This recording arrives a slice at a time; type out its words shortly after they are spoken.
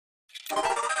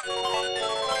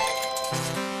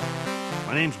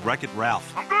My name's Wreck-It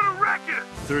Ralph. I'm gonna wreck it!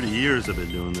 30 years I've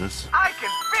been doing this. I can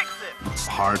fix it! It's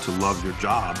hard to love your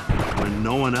job when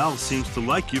no one else seems to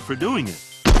like you for doing it.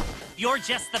 You're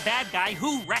just the bad guy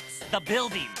who wrecks the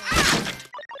building.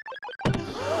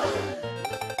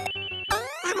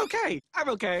 I'm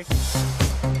okay.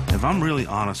 If I'm really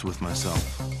honest with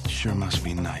myself, it sure must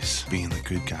be nice being the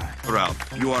good guy.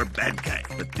 Ralph, you are bad guy,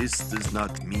 but this does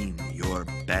not mean you're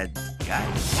bad guy.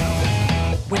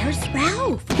 Where's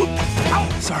Ralph?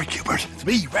 Sorry, Cubert. It's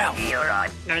me, Ralph.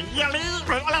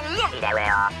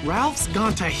 Ralph's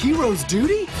gone to hero's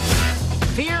duty?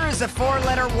 Fear is a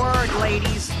 4-letter word,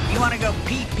 ladies. You want to go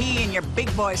pee-pee in your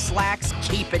big boy slacks?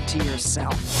 Keep it to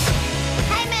yourself.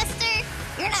 Hi, mister.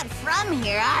 You're not from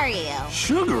here, are you?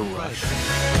 Sugar Rush.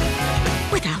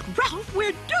 Without Ralph,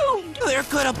 we're doomed. They're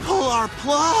gonna pull our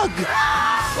plug.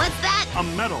 What's that? A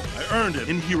medal. I earned it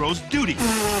in Hero's Duty.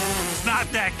 It's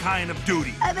not that kind of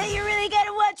duty. I bet you really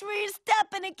gotta watch where you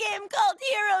step in a game called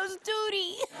Hero's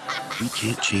Duty. We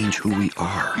can't change who we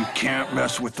are. You can't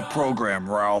mess with the program,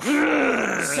 Ralph.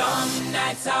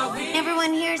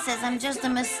 Everyone here says I'm just a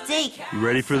mistake. You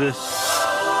ready for this?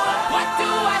 What do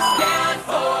I stand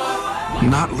for? I'm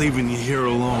not leaving you here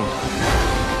alone.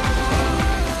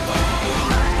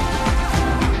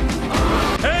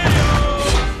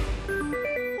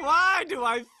 Why do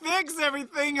I fix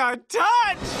everything I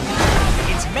touch?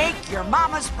 It's make your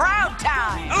mama's proud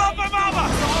time. I love my mama!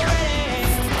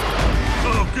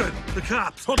 Oh, good. The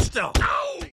cops. Hold still. Ow!